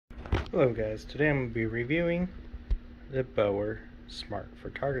Hello guys, today I'm going to be reviewing the Bower Smart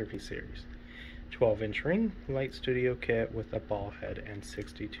Photography Series. 12-inch ring, light studio kit with a ball head, and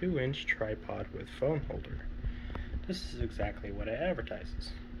 62-inch tripod with phone holder. This is exactly what it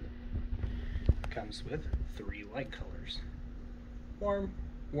advertises. It comes with 3 light colors: warm,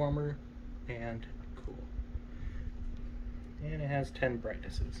 warmer, and cool. And it has 10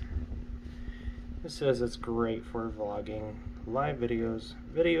 brightnesses. It says it's great for vlogging, live videos,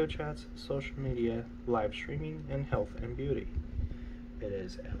 video chats, social media, live streaming, and health and beauty. It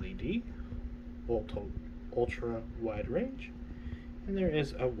is LED, ultra wide range, and there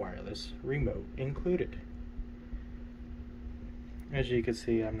is a wireless remote included. As you can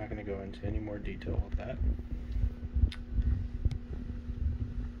see, I'm not going to go into any more detail of that.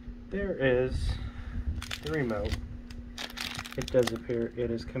 There is the remote. It does appear it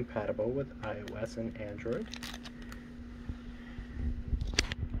is compatible with iOS and Android.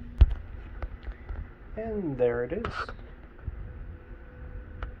 And there it is.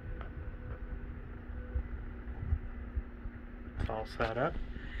 It's all set up.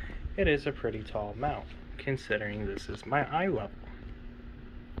 It is a pretty tall mount, considering this is my eye level.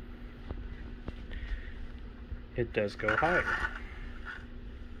 It does go higher.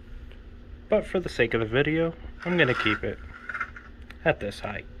 But for the sake of the video, I'm going to keep it at this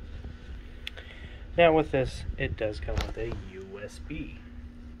height. Now with this, it does come with a USB.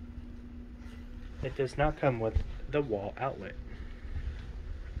 It does not come with the wall outlet.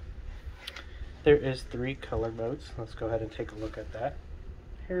 There is 3 color modes. Let's go ahead and take a look at that.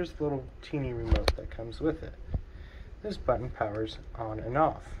 Here's the little teeny remote that comes with it. This button powers on and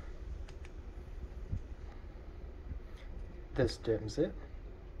off. This dims it.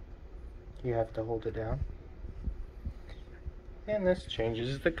 You have to hold it down. And this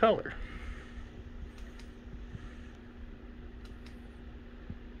changes the color.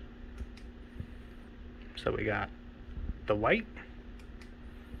 So we got the white,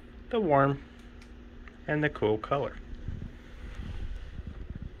 the warm, and the cool color.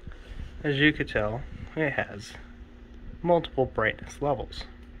 As you could tell, it has multiple brightness levels.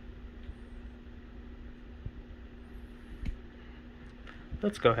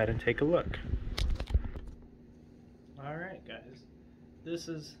 Let's go ahead and take a look. Alright guys, this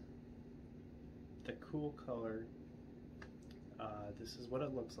is the cool color. This is what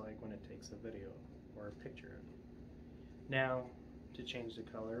it looks like when it takes a video or a picture of it. Now, to change the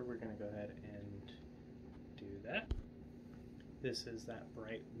color, we're going to go ahead and do that. This is that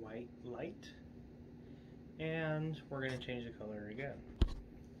bright white light, and we're going to change the color again.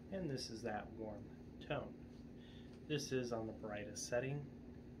 And this is that warm tone. This is on the brightest setting.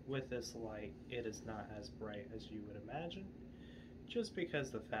 With this light, it is not as bright as you would imagine, just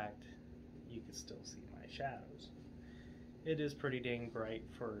because the fact you can still see my shadows. It is pretty dang bright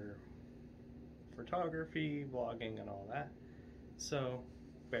for photography, vlogging, and all that. So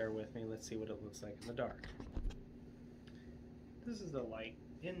bear with me, let's see what it looks like in the dark. This is the light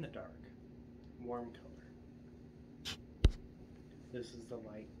in the dark, warm color. This is the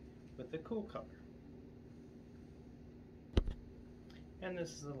light with the cool color. And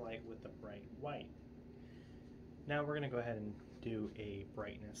this is the light with the bright white. Now we're going to go ahead and do a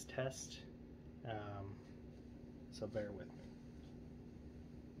brightness test. So bear with me.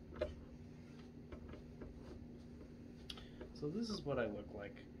 So this is what I look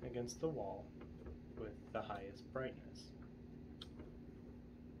like against the wall with the highest brightness.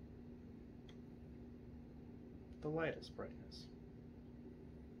 The lightest brightness.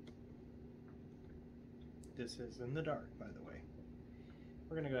 This is in the dark, by the way.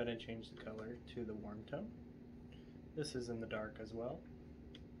 We're going to go ahead and change the color to the warm tone. This is in the dark as well.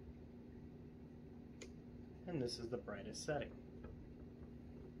 And this is the brightest setting.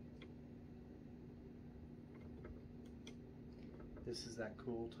 This is that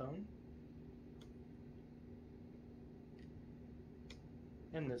cool tone.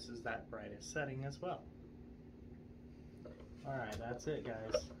 And this is that brightest setting as well. Alright, that's it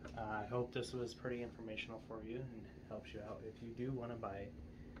guys. I hope this was pretty informational for you and helps you out if you do want to buy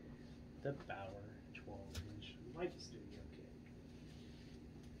the Bower 12-inch light studio kit.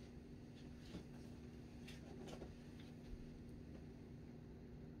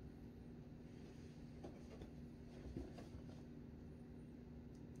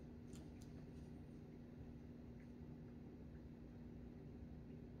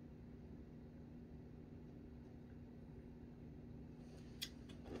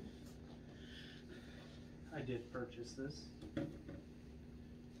 I did purchase this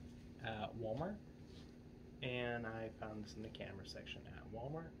at Walmart, and I found this in the camera section at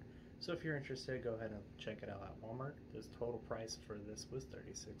Walmart. So if you're interested, go ahead and check it out at Walmart. This total price for this was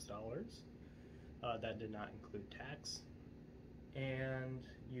 $36. That did not include tax, and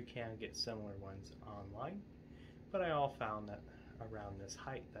you can get similar ones online, but I all found that around this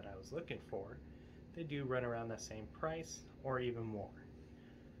height that I was looking for, they do run around the same price or even more.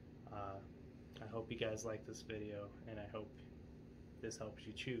 I hope you guys like this video, and I hope this helps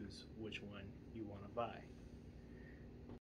you choose which one you want to buy.